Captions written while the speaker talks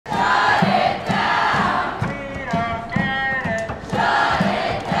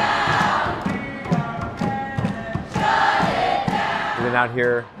out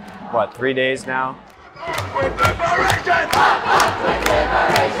here, what, 3 days now? The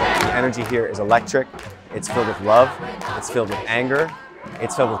energy here is electric. It's filled with love, it's filled with anger,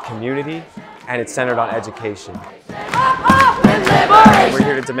 it's filled with community, and it's centered on education. We're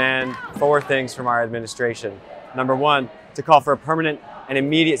here to demand 4 things from our administration. Number 1, to call for a permanent and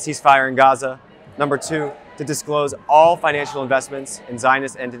immediate ceasefire in Gaza. Number 2, to disclose all financial investments in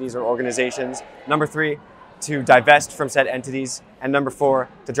Zionist entities or organizations. Number 3, to divest from said entities. And number 4,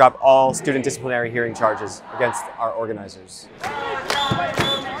 to drop all student disciplinary hearing charges against our organizers.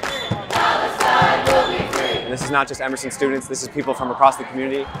 And this is not just Emerson students, this is people from across the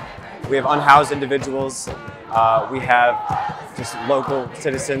community. We have unhoused individuals, we have just local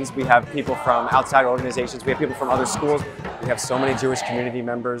citizens, we have people from outside organizations, we have people from other schools, we have so many Jewish community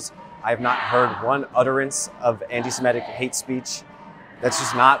members. I have not heard one utterance of anti-Semitic hate speech. That's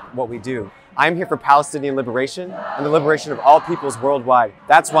just not what we do. I'm here for Palestinian liberation and the liberation of all peoples worldwide.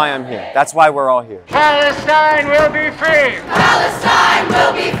 That's why I'm here. That's why we're all here. Palestine will be free! Palestine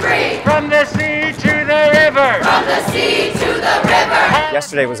will be free! From the sea to the river! From the sea to the river!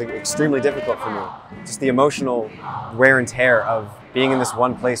 Yesterday was extremely difficult for me. Just the emotional wear and tear of being in this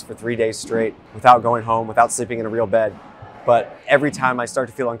one place for 3 days straight without going home, without sleeping in a real bed. But every time I start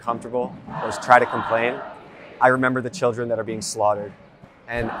to feel uncomfortable or try to complain, I remember the children that are being slaughtered.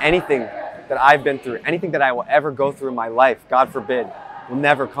 And anything that I've been through, anything that I will ever go through in my life, God forbid, will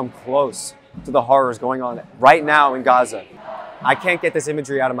never come close to the horrors going on right now in Gaza. I can't get this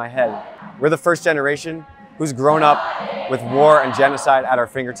imagery out of my head. We're the first generation who's grown up with war and genocide at our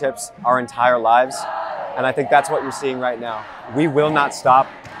fingertips our entire lives. And I think that's what you're seeing right now. We will not stop.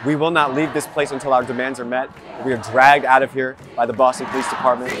 We will not leave this place until our demands are met. We are dragged out of here by the Boston Police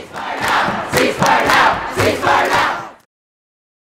Department. Ceasefire now! Ceasefire